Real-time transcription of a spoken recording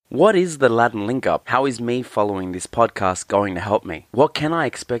What is the Latin link-up? How is me following this podcast going to help me? What can I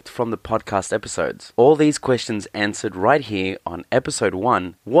expect from the podcast episodes? All these questions answered right here on episode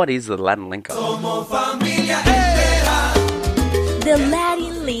 1. What is the Latin link-up? The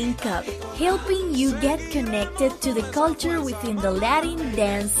Latin link-up, helping you get connected to the culture within the Latin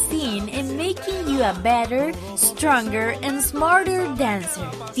dance scene and making you a better, stronger, and smarter dancer,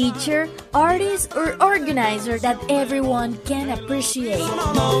 teacher, artist, or organizer that everyone can appreciate.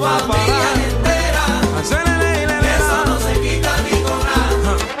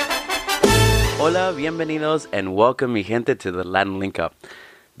 Hola, bienvenidos, and welcome mi gente to the Latin link-up.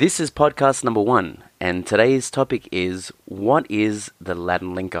 This is podcast number 1, and today's topic is, what is the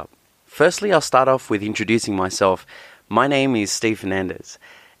Latin link-up? Firstly, I'll start off with introducing myself. My name is Steve Fernandez,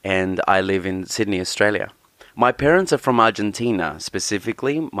 and I live in Sydney, Australia. My parents are from Argentina.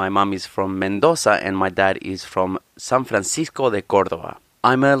 Specifically, my mum is from Mendoza, and my dad is from San Francisco de Córdoba.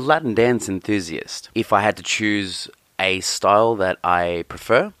 I'm a Latin dance enthusiast. If I had to choose a style that I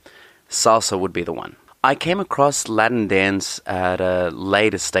prefer, salsa would be the one. I came across Latin dance at a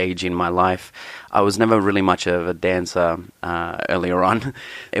later stage in my life. I was never really much of a dancer earlier on.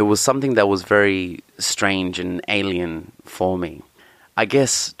 It was something that was very strange and alien for me. I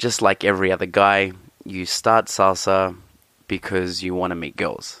guess just like every other guy, you start salsa because you want to meet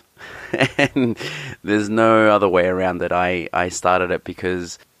girls. And there's no other way around it. I started it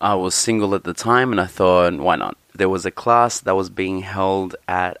because I was single at the time and I thought, why not? There was a class that was being held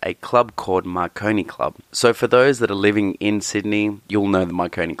at a club called Marconi Club. So for those that are living in Sydney, you'll know the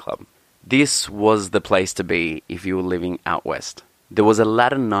Marconi Club. This was the place to be if you were living out west. There was a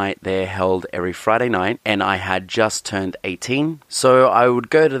Latin night there held every Friday night, and I had just turned 18. So I would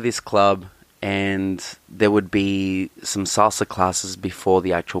go to this club and there would be some salsa classes before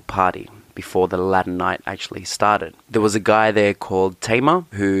the actual party, before the Latin night actually started. There was a guy there called Tema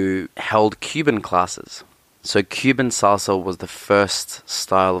who held Cuban classes. So Cuban salsa was the first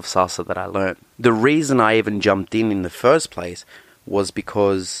style of salsa that I learned. The reason I even jumped in the first place was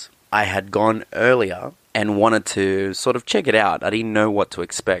because I had gone earlier and wanted to sort of check it out. I didn't know what to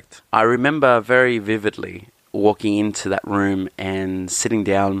expect. I remember very vividly walking into that room and sitting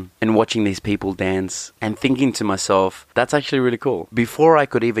down and watching these people dance and thinking to myself, that's actually really cool. Before I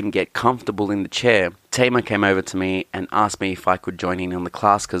could even get comfortable in the chair, Tamer came over to me and asked me if I could join in on the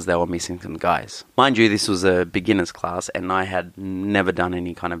class because they were missing some guys. Mind you, this was a beginner's class and I had never done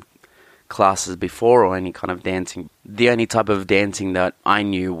any kind of classes before or any kind of dancing. The only type of dancing that I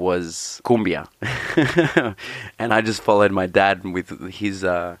knew was cumbia. And I just followed my dad with his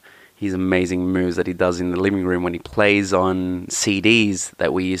amazing moves that he does in the living room when he plays on CDs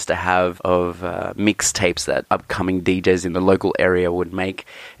that we used to have of mixtapes that upcoming DJs in the local area would make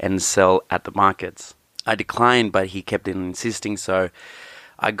and sell at the markets. I declined, but he kept on insisting, so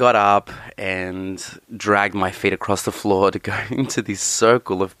I got up and dragged my feet across the floor to go into this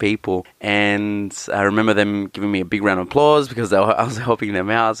circle of people. And I remember them giving me a big round of applause because I was helping them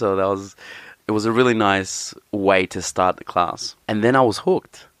out, so it was a really nice way to start the class. And then I was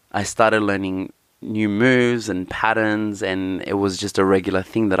hooked. I started learning new moves and patterns, and it was just a regular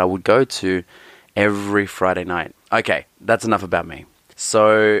thing that I would go to every Friday night. Okay, that's enough about me.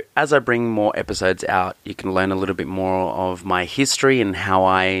 So as I bring more episodes out, you can learn a little bit more of my history and how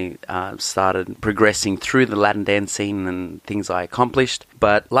I started progressing through the Latin dance scene and things I accomplished.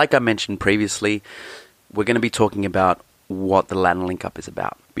 But like I mentioned previously, we're going to be talking about what the Latin link-up is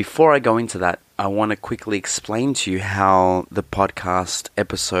about. Before I go into that, I want to quickly explain to you how the podcast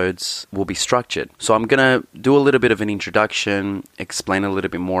episodes will be structured. So I'm going to do a little bit of an introduction, explain a little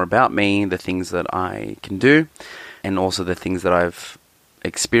bit more about me, the things that I can do, and also the things that I've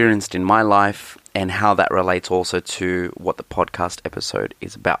experienced in my life, and how that relates also to what the podcast episode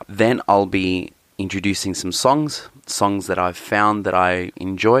is about. Then I'll be introducing some songs that I've found that I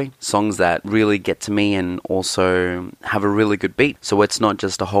enjoy, songs that really get to me and also have a really good beat. So it's not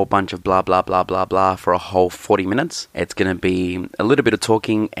just a whole bunch of blah, blah, blah, blah, blah for a whole 40 minutes. It's going to be a little bit of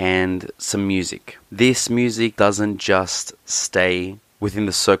talking and some music. This music doesn't just stay within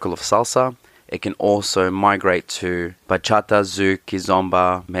the circle of salsa. It can also migrate to bachata, zouk,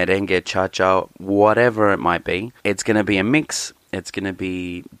 kizomba, merengue, cha-cha, whatever it might be. It's going to be a mix. It's going to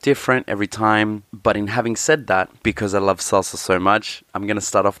be different every time. But in having said that, because I love salsa so much, I'm going to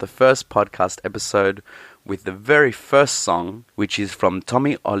start off the first podcast episode with the very first song, which is from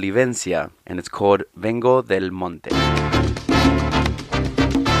Tommy Olivencia, and it's called Vengo del Monte.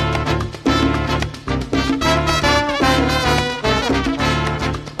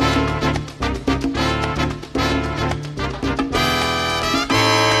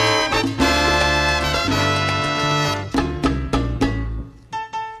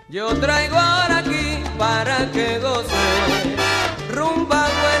 Yo traigo ahora aquí para que goce rumba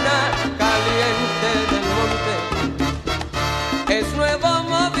buena, caliente del monte. Es nuevo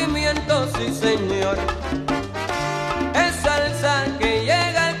movimiento, sí señor. Es salsa que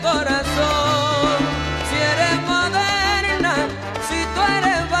llega al corazón. Si eres moderna, si tú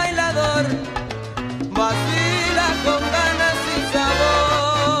eres bailador, vacila con ganas y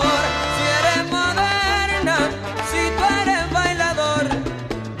sabor. Si eres moderna, si tú eres bailador,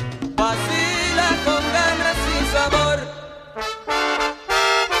 vacila con ganas y sabor.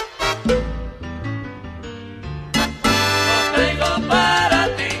 Lo traigo para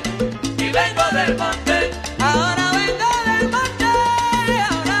ti y vengo del monte. Ahora vengo del monte,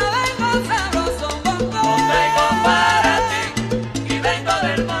 ahora vengo sabroso un poco. Lo traigo para ti y vengo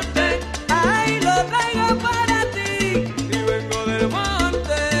del monte. Ay, lo traigo para ti y vengo del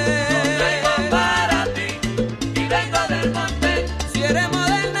monte. Lo traigo para ti y vengo del monte. Si eres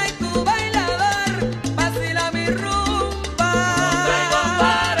moderna y tú bailador, vacila mi rumba. Lo traigo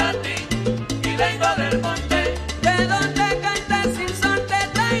para ti y vengo del monte. De donde cantas sin son te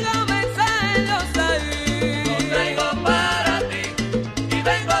traigo mensajes ahí. Lo traigo para ti y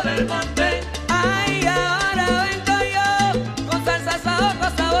vengo del monte. Ay, ahora vengo yo con salsa, sabor,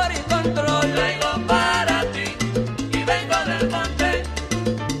 sabor y Lo control. traigo para ti y vengo del monte.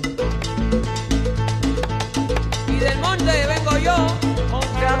 Y del monte vengo yo,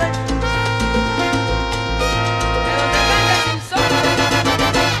 monte adentro. De donde cantas sin son.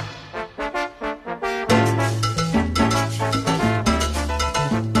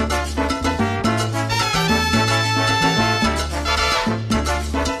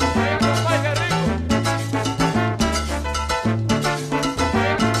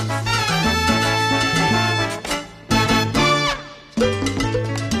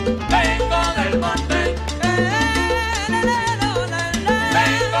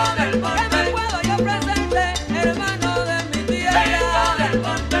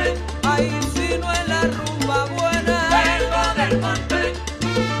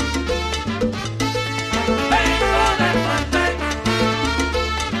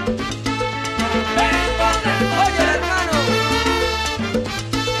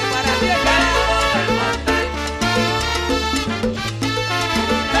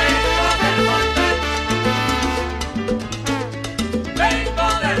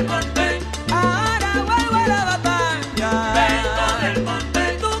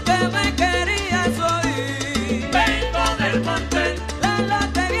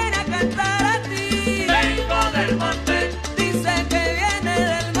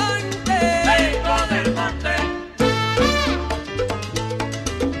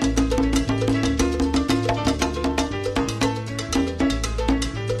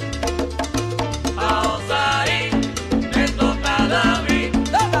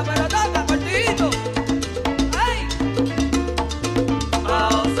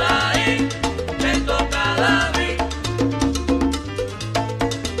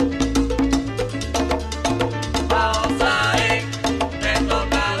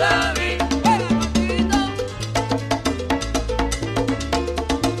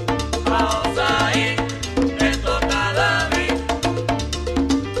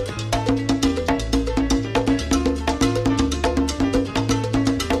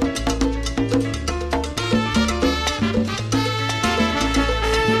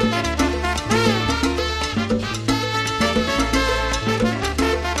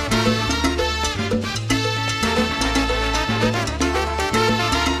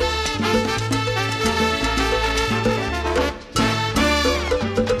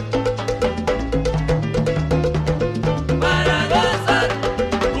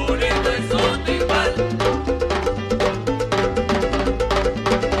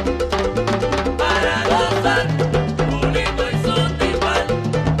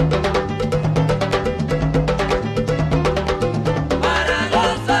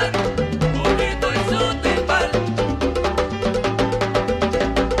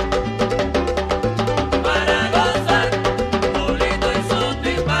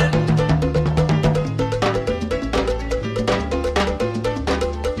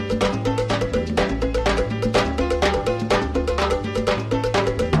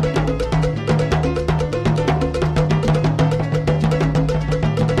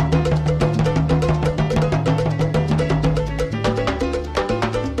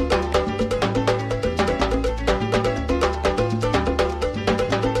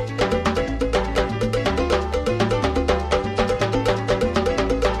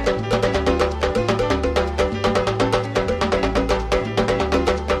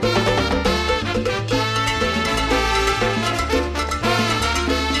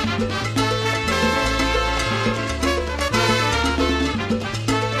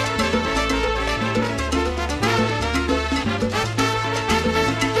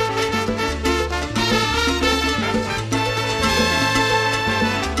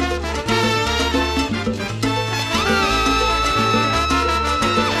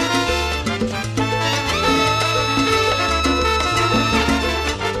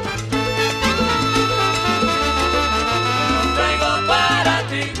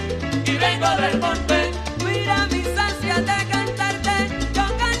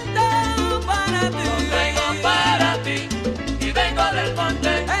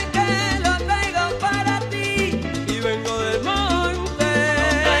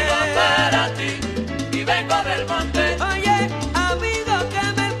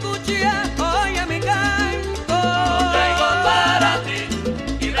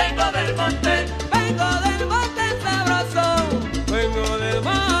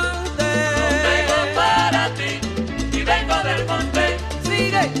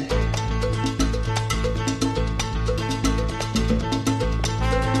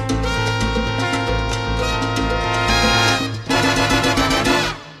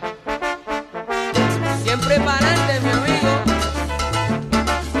 pa'lante, mi amigo.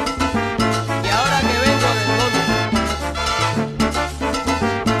 Y ahora que vengo del monte,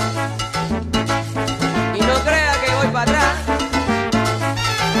 y no crea que voy para atrás.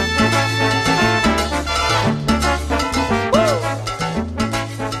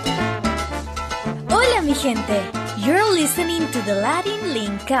 Hola mi gente, you're listening to the Latin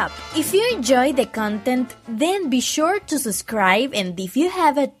Link Up. If you enjoy the content, then be sure to subscribe, and if you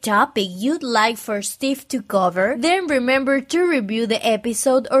have a topic you'd like for Steve to cover, then remember to review the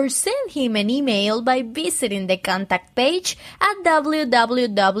episode or send him an email by visiting the contact page at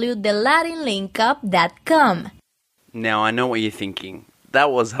www.thelatinlinkup.com. Now, I know what you're thinking.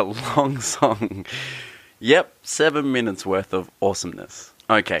 That was a long song. Yep, 7 minutes worth of awesomeness.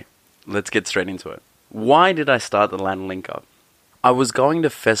 Okay, let's get straight into it. Why did I start the Latin Link Up? I was going to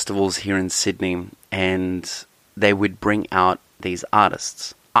festivals here in Sydney and they would bring out these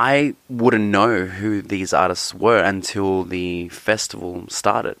artists. I wouldn't know who these artists were until the festival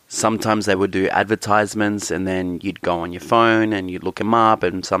started. Sometimes they would do advertisements and then you'd go on your phone and you'd look them up,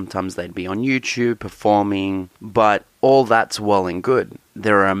 and sometimes they'd be on YouTube performing. But all that's well and good.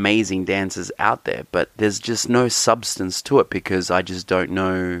 There are amazing dancers out there, but there's just no substance to it because I just don't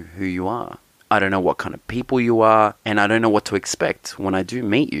know who you are. I don't know what kind of people you are, and I don't know what to expect when I do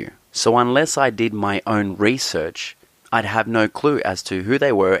meet you. So unless I did my own research, I'd have no clue as to who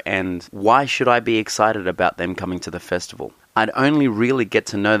they were and why should I be excited about them coming to the festival. I'd only really get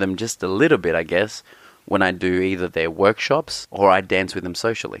to know them just a little bit, I guess, when I do either their workshops or I dance with them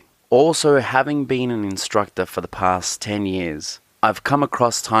socially. Also, having been an instructor for the past 10 years, I've come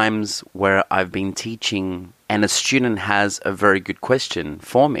across times where I've been teaching and a student has a very good question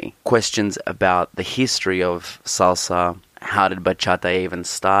for me. Questions about the history of salsa. How did bachata even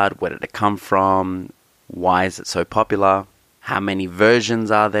start? Where did it come from? Why is it so popular? How many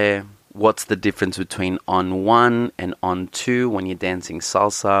versions are there? What's the difference between on one and on two when you're dancing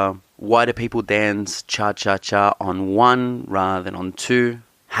salsa? Why do people dance cha-cha-cha on one rather than on two?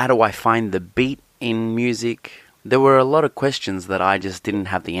 How do I find the beat in music? There were a lot of questions that I just didn't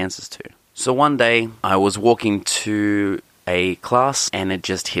have the answers to. So one day I was walking to a class and it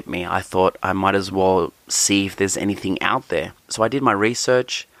just hit me. I thought I might as well see if there's anything out there. So I did my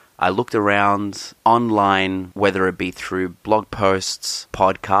research. I looked around online, whether it be through blog posts,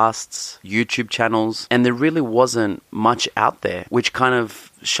 podcasts, YouTube channels, and there really wasn't much out there, which kind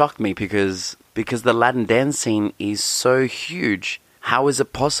of shocked me because the Latin dance scene is so huge. How is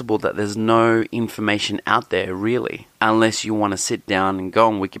it possible that there's no information out there, really? Unless you want to sit down and go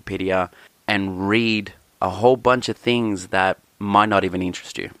on Wikipedia and read a whole bunch of things that might not even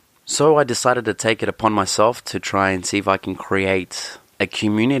interest you. So I decided to take it upon myself to try and see if I can create a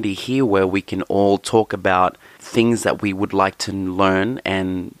community here where we can all talk about things that we would like to learn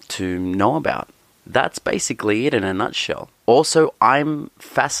and to know about. That's basically it in a nutshell. Also, I'm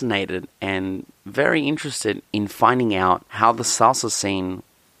fascinated and very interested in finding out how the salsa scene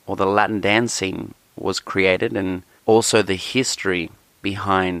or the Latin dance scene was created, and also the history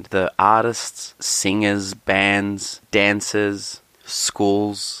behind the artists, singers, bands, dancers,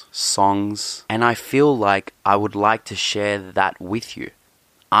 schools, songs. And I feel like I would like to share that with you.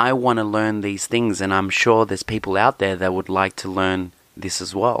 I want to learn these things, and I'm sure there's people out there that would like to learn this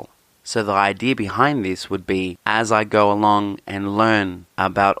as well. So the idea behind this would be, as I go along and learn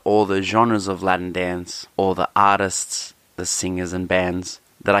about all the genres of Latin dance, all the artists, the singers and bands,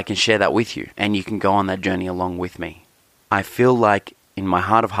 that I can share that with you, and you can go on that journey along with me. I feel like in my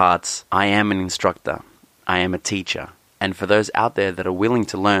heart of hearts, I am an instructor. I am a teacher. And for those out there that are willing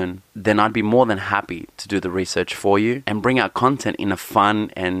to learn, then I'd be more than happy to do the research for you and bring out content in a fun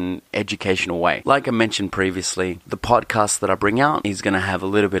and educational way. Like I mentioned previously, the podcast that I bring out is going to have a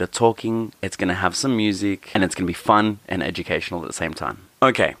little bit of talking, it's going to have some music, and it's going to be fun and educational at the same time.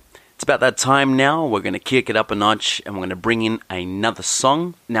 Okay, it's about that time now. We're going to kick it up a notch and we're going to bring in another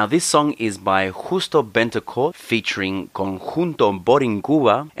song. Now this song is by Justo Bentacor featuring Conjunto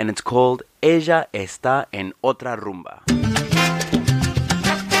Borincuba, and it's called Ella está en otra rumba.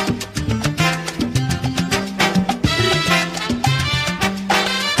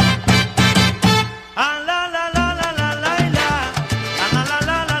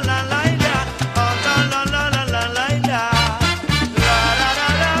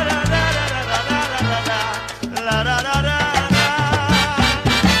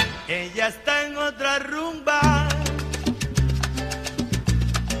 Ella está en otra rumba,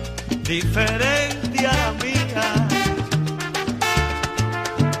 diferente a la mía,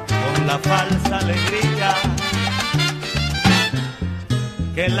 con la falsa alegría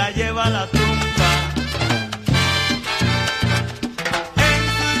que la lleva a la tumba. En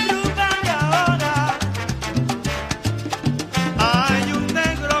su rumba y ahora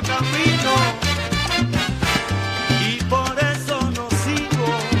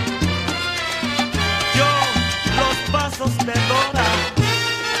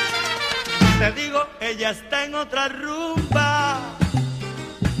ella está en otra rumba,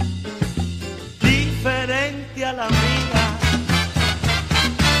 diferente a la mía,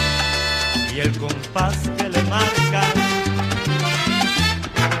 y el compás que le marca,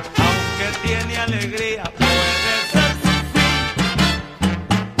 aunque tiene alegría, puede ser sin fin.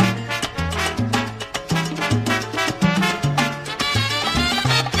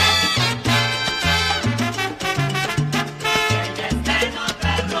 Ella está en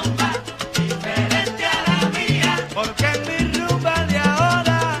otra rumba, diferente a la mía. Porque en mi rumba de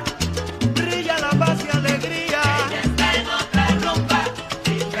ahora brilla la paz y alegría. Ella está en otra rumba,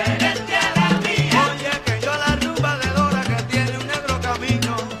 diferente a la mía. Oye, que yo la rumba de Dora que tiene un negro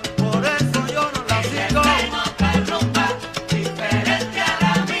camino, por eso yo no la Ella sigo. está en otra rumba, diferente a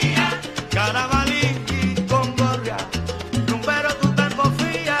la mía. Carabalí con gorria, rumbero tú te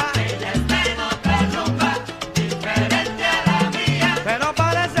enfías. Ella está en otra rumba, diferente a la mía. Pero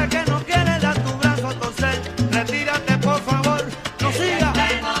parece que no quieres dar tu brazo a torcer. Retírate, por favor, no sigas. Está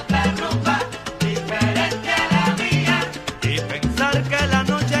en otra rumba, diferente a la mía. Y pensar que la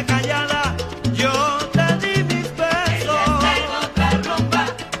noche callada yo te di mis besos. Está en otra rumba,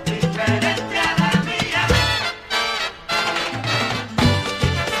 diferente a la mía.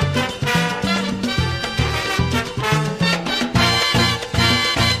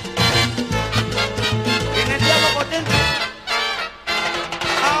 Tiene el diablo por dentro.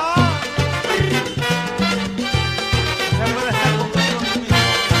 Ah. Se puede estar conmigo, conmigo.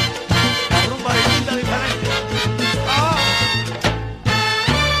 La rumba distinta, diferente. Ah.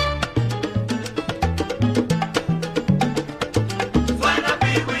 Suena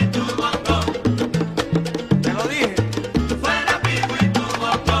pico y tu bongo, Te lo dije. suena pico y tu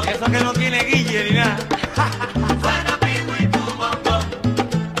bongo, Eso que no tiene guille ni nada. suena pico y tu bongo,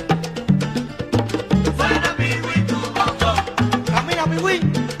 suena pico y tu bongo, Camina, mi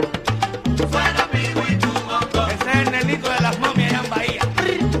Win. suena pico y tu bongo, Ese es el nenito de las momias allá en Bahía.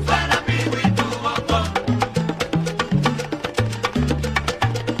 suena pico y tu bongo.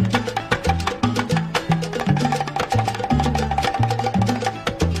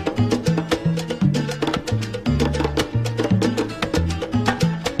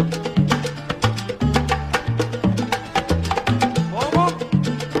 ¿Cómo?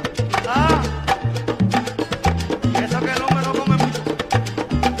 Ah. Y eso que el hombre no come mucho.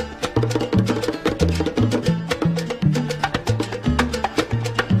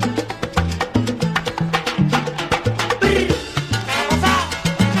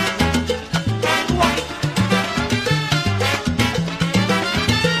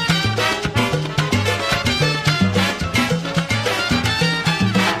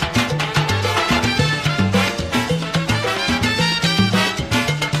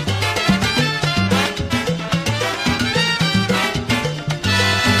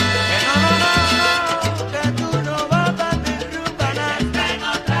 Que tú no vas pa' mi rumba, na. Está en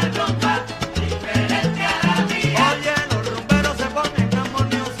otra rumba, diferente a la mía. Oye, los rumberos se ponen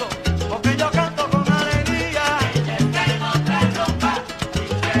armoniosos, porque yo canto con alegría. Ella está en otra rumba,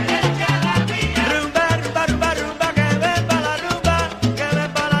 diferente a la mía. Rumba, rumba, rumba, rumba, que ven pa' la rumba, que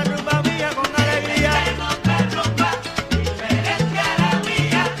ven pa' la rumba mía con alegría. Está en otra rumba, diferente a la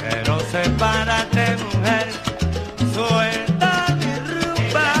mía. Pero sepárate, mujer, suelta mi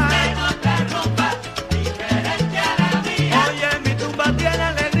rumba. Está en otra rumba, diferente a la mía. Oye, mi tumba tiene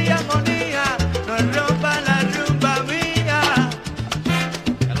alegría, armonía, no rompa la rumba mía.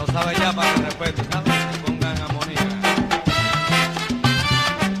 Ya lo sabes ya para que respeten, ¿sabes? Pongan armonía.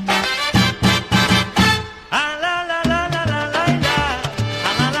 Ah, la, la, la, la, la, la, la.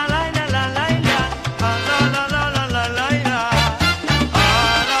 Ah, la, la, la, la, la, la, la. Ah, la, la, la, la, la, la, la.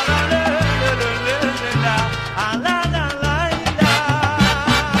 Ah, la, la, la, la, la, la, la. Ah, la, la, la, la.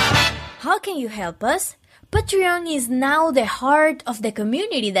 How can you help us? Patreon is now the heart of the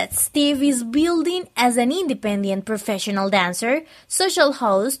community that Steve is building as an independent professional dancer, social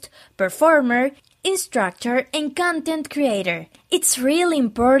host, performer, instructor, and content creator. It's really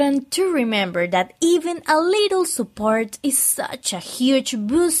important to remember that even a little support is such a huge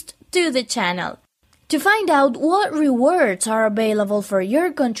boost to the channel. To find out what rewards are available for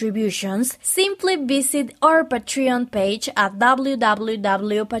your contributions, simply visit our Patreon page at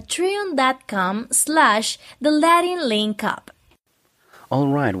www.patreon.com/thelatinlinkup.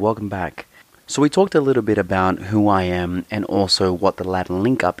 Alright, welcome back. So we talked a little bit about who I am and also what the Latin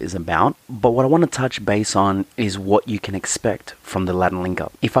Link Up is about, but what I want to touch base on is what you can expect from the Latin Link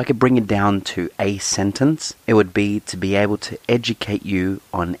Up. If I could bring it down to a sentence, it would be to be able to educate you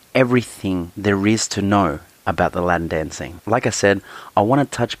on everything there is to know about the Latin dancing. Like I said, I want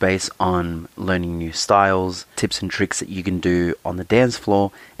to touch base on learning new styles, tips and tricks that you can do on the dance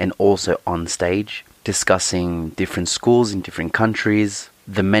floor and also on stage. discussing different schools in different countries,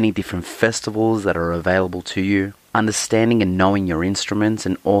 the many different festivals that are available to you, understanding and knowing your instruments,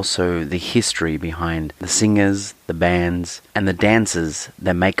 and also the history behind the singers, the bands, and the dancers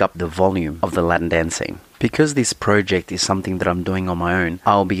that make up the volume of the Latin dance scene. Because this project is something that I'm doing on my own,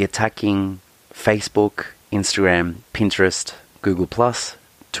 I'll be attacking Facebook, Instagram, Pinterest, Google+,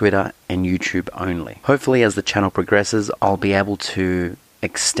 Twitter, and YouTube only. Hopefully, as the channel progresses, I'll be able to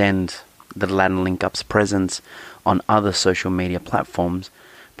extend the Latin Link Up's presence on other social media platforms.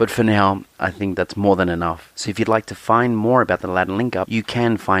 But for now, I think that's more than enough. So if you'd like to find more about the Latin Link Up, you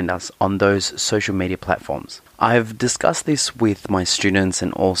can find us on those social media platforms. I've discussed this with my students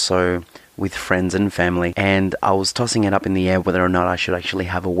and also with friends and family, and I was tossing it up in the air whether or not I should actually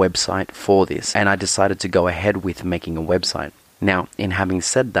have a website for this, and I decided to go ahead with making a website. Now, in having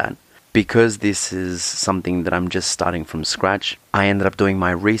said that, because this is something that I'm just starting from scratch, I ended up doing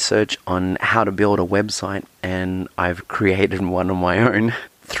my research on how to build a website, and I've created one on my own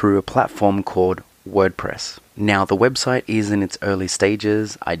through a platform called WordPress. Now, the website is in its early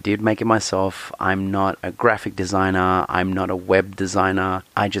stages. I did make it myself. I'm not a graphic designer. I'm not a web designer.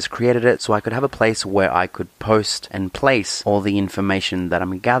 I just created it so I could have a place where I could post and place all the information that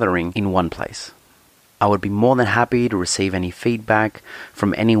I'm gathering in one place. I would be more than happy to receive any feedback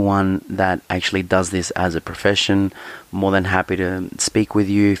from anyone that actually does this as a profession. More than happy to speak with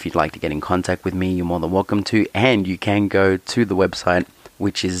you. If you'd like to get in contact with me, you're more than welcome to. And you can go to the website,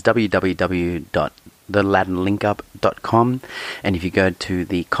 which is www.thelatinlinkup.com, and if you go to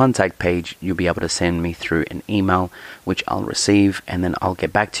the contact page, you'll be able to send me through an email, which I'll receive, and then I'll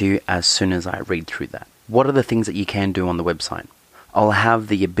get back to you as soon as I read through that. What are the things that you can do on the website? I'll have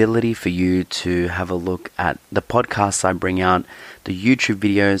the ability for you to have a look at the podcasts I bring out, the YouTube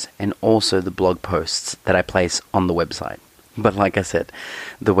videos, and also the blog posts that I place on the website. But like I said,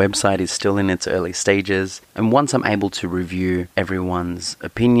 the website is still in its early stages, and once I'm able to review everyone's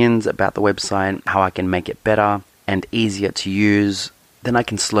opinions about the website, how I can make it better and easier to use, then I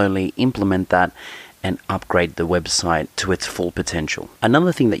can slowly implement that and upgrade the website to its full potential.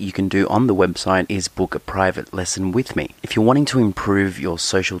 Another thing that you can do on the website is book a private lesson with me. If you're wanting to improve your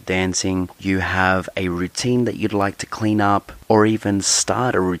social dancing, you have a routine that you'd like to clean up, or even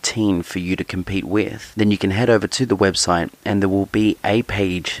start a routine for you to compete with, then you can head over to the website and there will be a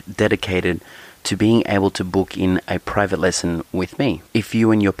page dedicated to being able to book in a private lesson with me. If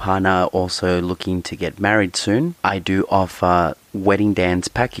you and your partner are also looking to get married soon, I do offer wedding dance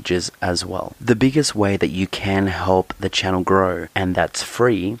packages as well. The biggest way that you can help the channel grow, and that's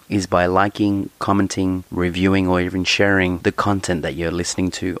free, is by liking, commenting, reviewing, or even sharing the content that you're listening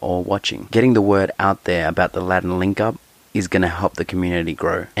to or watching. Getting the word out there about the Latin Link Up is going to help the community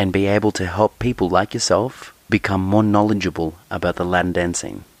grow and be able to help people like yourself become more knowledgeable about the Latin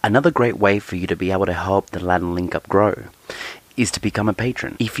dancing. Another great way for you to be able to help the Latin Link Up grow is to become a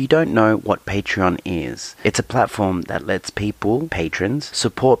patron. If you don't know what Patreon is, it's a platform that lets people, patrons,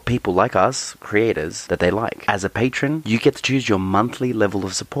 support people like us, creators, that they like. As a patron, you get to choose your monthly level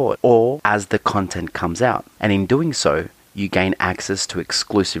of support, or as the content comes out. And in doing so, you gain access to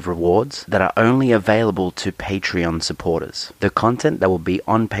exclusive rewards that are only available to Patreon supporters. The content that will be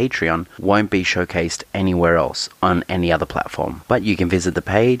on Patreon won't be showcased anywhere else on any other platform. But you can visit the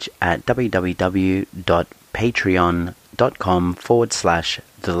page at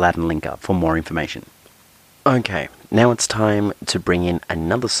www.patreon.com/The Latin Link Up for more information. Okay, now it's time to bring in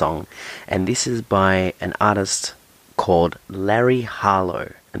another song, and this is by an artist called Larry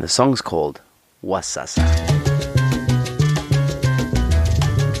Harlow, and the song's called Wasasa.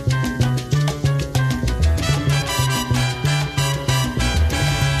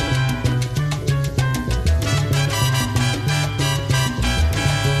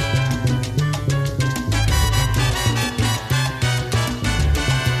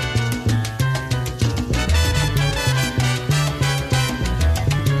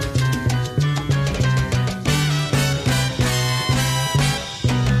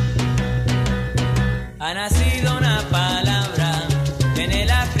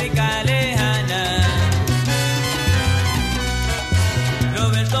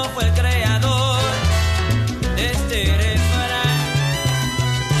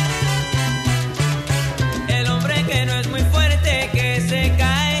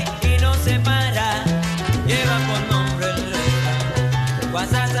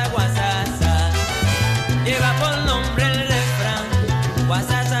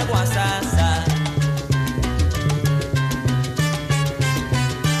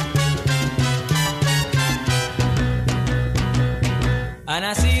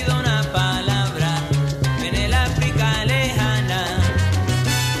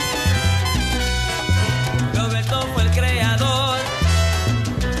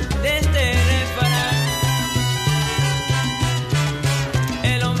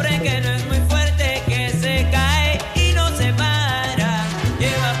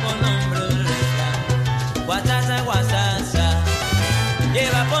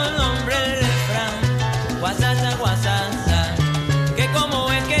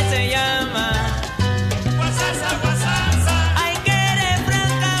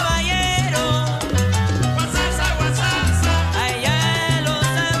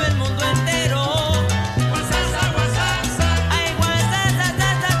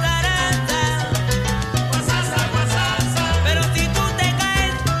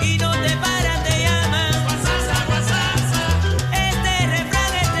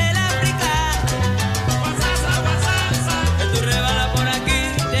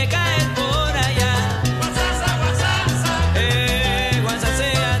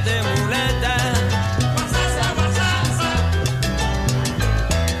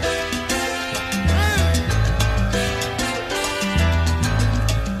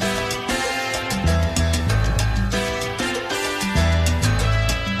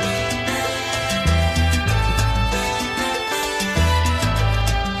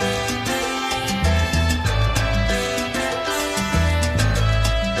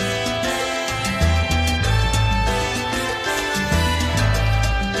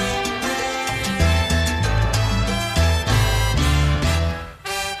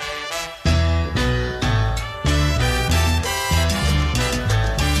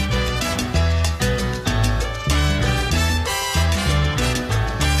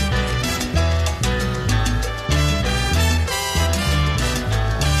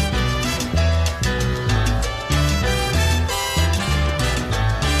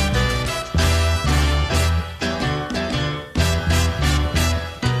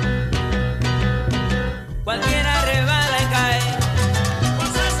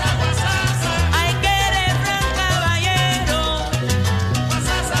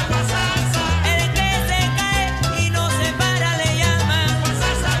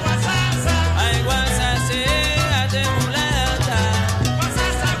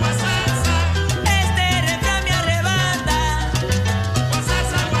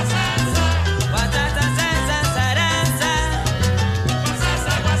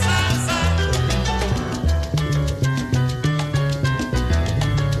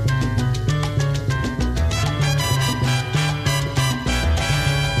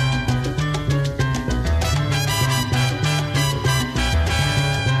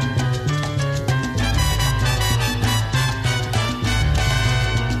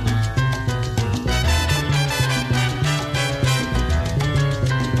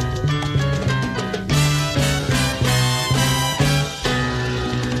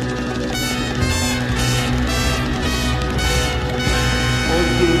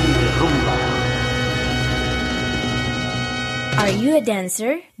 you a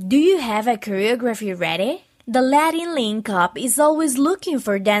dancer? Do you have a choreography ready? The Latin Link Up is always looking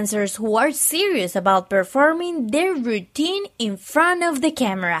for dancers who are serious about performing their routine in front of the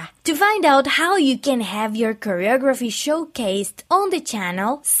camera. To find out how you can have your choreography showcased on the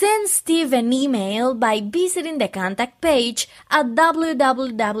channel, send Steve an email by visiting the contact page at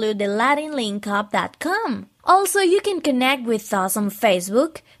www.thelatinlinkup.com. Also, you can connect with us on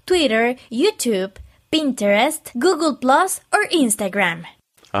Facebook, Twitter, YouTube, Pinterest, Google+, or Instagram.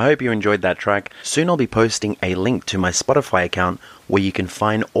 I hope you enjoyed that track. Soon I'll be posting a link to my Spotify account where you can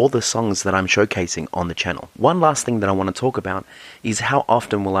find all the songs that I'm showcasing on the channel. One last thing that I want to talk about is how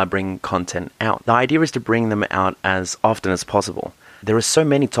often will I bring content out. The idea is to bring them out as often as possible. There are so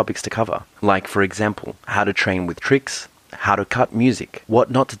many topics to cover, like for example, how to train with tricks, how to cut music,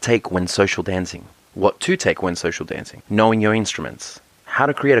 what not to take when social dancing, what to take when social dancing, knowing your instruments, how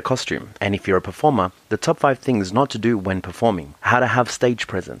to create a costume, and if you're a performer, the top 5 things not to do when performing, how to have stage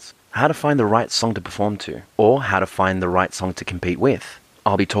presence, how to find the right song to perform to, or how to find the right song to compete with.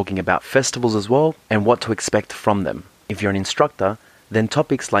 I'll be talking about festivals as well, and what to expect from them. If you're an instructor, then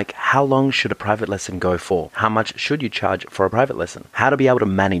topics like how long should a private lesson go for, how much should you charge for a private lesson, how to be able to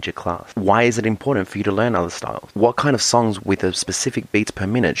manage a class, why is it important for you to learn other styles, what kind of songs with a specific beats per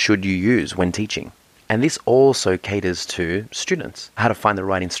minute should you use when teaching. And this also caters to students. How to find the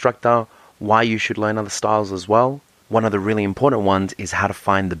right instructor, why you should learn other styles as well. One of the really important ones is how to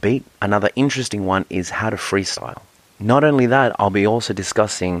find the beat. Another interesting one is how to freestyle. Not only that, I'll be also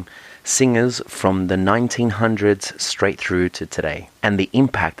discussing singers from the 1900s straight through to today and the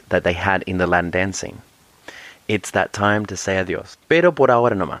impact that they had in the Latin dance scene. It's that time to say adios. Pero por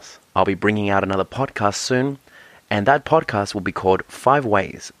ahora no más. I'll be bringing out another podcast soon, and that podcast will be called 5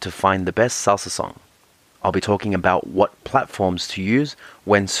 Ways to Find the Best Salsa Song. I'll be talking about what platforms to use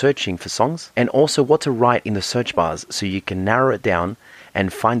when searching for songs and also what to write in the search bars so you can narrow it down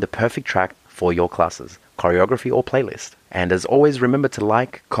and find the perfect track for your classes, choreography or playlist. And as always, remember to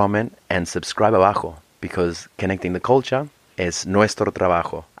like, comment and subscribe abajo because connecting the culture es nuestro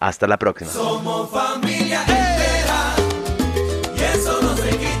trabajo. Hasta la próxima. Somos familia entera y eso no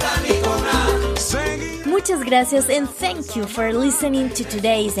se quita ni con nada. Muchas gracias and thank you for listening to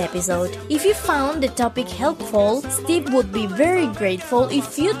today's episode. If you found the topic helpful, Steve would be very grateful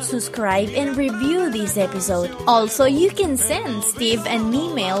if you'd subscribe and review this episode. Also, you can send Steve an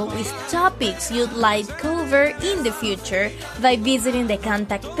email with topics you'd like covered in the future by visiting the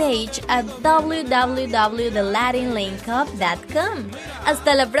contact page at www.thelatinlinkup.com.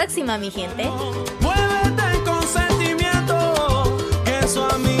 Hasta la próxima, mi gente. Muévete con sentimiento, que eso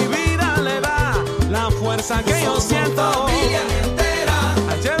a mi vida le da la fuerza que yo siento.